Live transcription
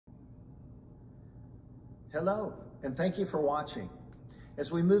Hello, and thank you for watching. As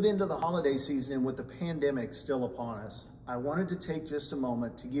we move into the holiday season and with the pandemic still upon us, I wanted to take just a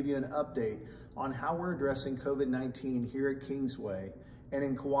moment to give you an update on how we're addressing COVID-19 here at Kingsway and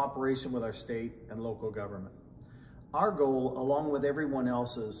in cooperation with our state and local government. Our goal, along with everyone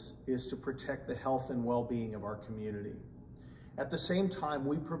else's, is to protect the health and well-being of our community. At the same time,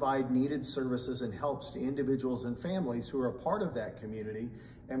 we provide needed services and helps to individuals and families who are a part of that community,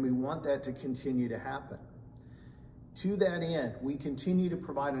 and we want that to continue to happen. To that end, we continue to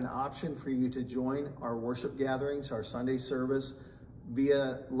provide an option for you to join our worship gatherings, our Sunday service,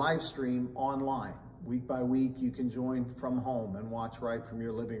 via live stream online. Week by week, you can join from home and watch right from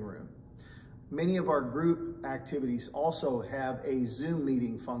your living room. Many of our group activities also have a Zoom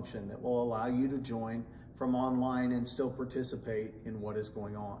meeting function that will allow you to join from online and still participate in what is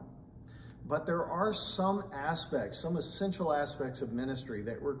going on. But there are some aspects, some essential aspects of ministry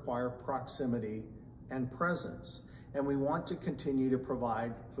that require proximity and presence, and we want to continue to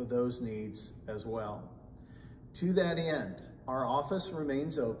provide for those needs as well. To that end, our office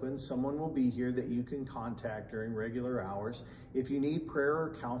remains open. Someone will be here that you can contact during regular hours if you need prayer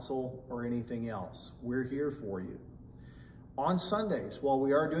or counsel or anything else. We're here for you. On Sundays, while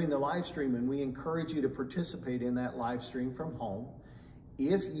we are doing the live stream, and we encourage you to participate in that live stream from home,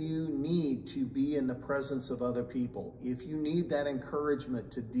 if you need to be in the presence of other people, if you need that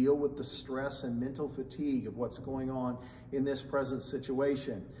encouragement to deal with the stress and mental fatigue of what's going on in this present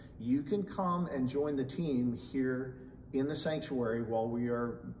situation, you can come and join the team here in the sanctuary while we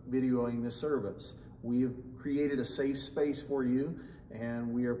are videoing the service. We have created a safe space for you,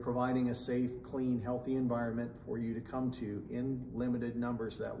 and we are providing a safe, clean, healthy environment for you to come to in limited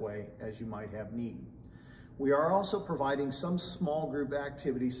numbers that way as you might have need. We are also providing some small group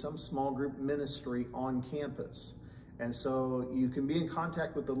activities, some small group ministry on campus. And so you can be in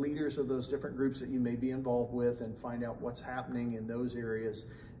contact with the leaders of those different groups that you may be involved with and find out what's happening in those areas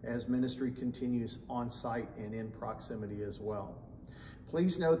as ministry continues on site and in proximity as well.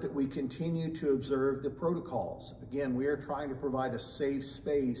 Please note that we continue to observe the protocols. Again, we are trying to provide a safe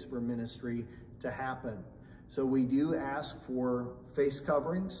space for ministry to happen. So we do ask for face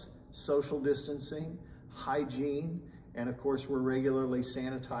coverings, social distancing, hygiene, and of course we're regularly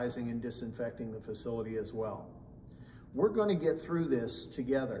sanitizing and disinfecting the facility as well. We're going to get through this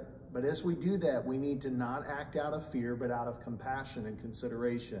together, but as we do that, we need to not act out of fear, but out of compassion and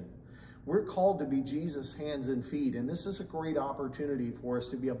consideration. We're called to be Jesus' hands and feet, and this is a great opportunity for us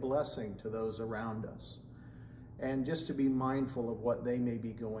to be a blessing to those around us and just to be mindful of what they may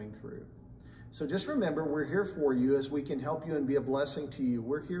be going through. So just remember, we're here for you. As we can help you and be a blessing to you,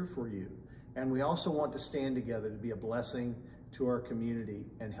 we're here for you. And we also want to stand together to be a blessing to our community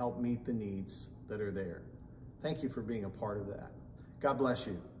and help meet the needs that are there. Thank you for being a part of that. God bless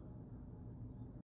you.